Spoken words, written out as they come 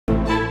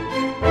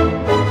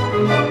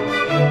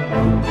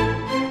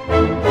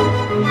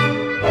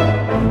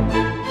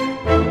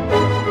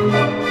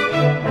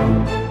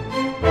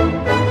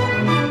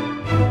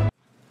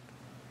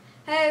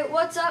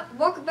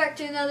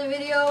another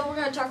video. We're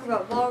going to talk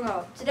about Ball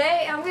Knob.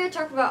 Today I'm going to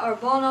talk about our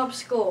Ball Knob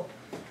school.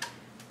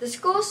 The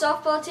school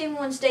softball team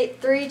won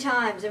state 3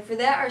 times, and for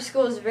that our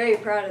school is very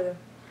proud of them.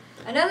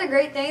 Another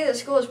great thing that the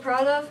school is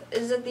proud of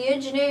is that the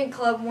engineering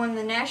club won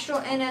the National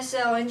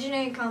NSL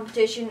Engineering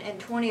Competition in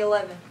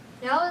 2011.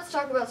 Now let's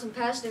talk about some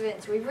past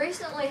events. We've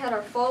recently had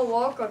our fall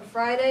walk on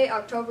Friday,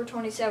 October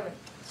 27th.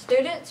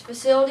 Students,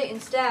 facility,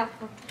 and staff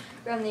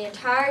from the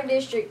entire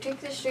district took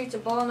the streets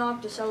of Ball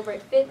Knob to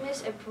celebrate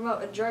fitness and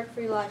promote a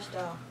drug-free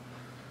lifestyle.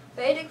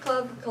 Beta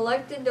Club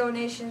collected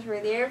donations for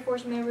the Air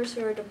Force members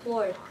who are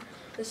deployed.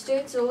 The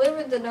students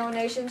delivered the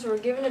donations and were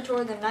given a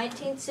tour of the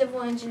 19th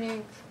Civil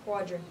Engineering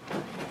Squadron.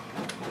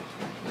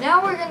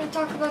 Now we're going to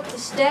talk about the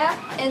staff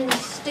and the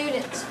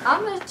students.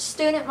 I'm a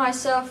student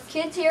myself.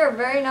 Kids here are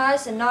very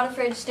nice and not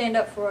afraid to stand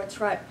up for what's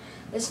right.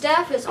 The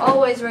staff is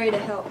always ready to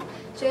help.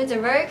 Students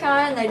are very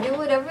kind. They do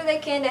whatever they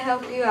can to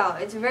help you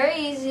out. It's very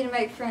easy to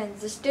make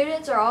friends. The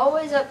students are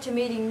always up to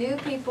meeting new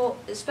people,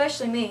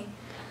 especially me.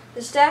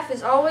 The staff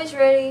is always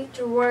ready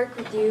to work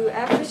with you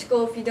after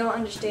school if you don't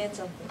understand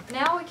something.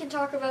 Now we can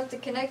talk about the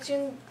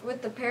connection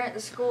with the parent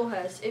the school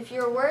has. If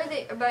you're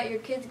worried about your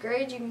kid's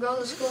grades, you can go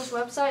to the school's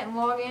website and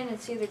log in and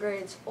see the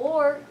grades.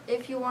 Or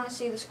if you want to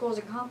see the school's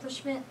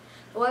accomplishment,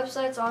 the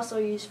website's also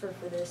useful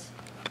for this.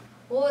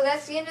 Well,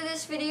 that's the end of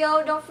this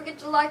video. Don't forget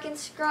to like and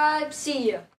subscribe. See ya!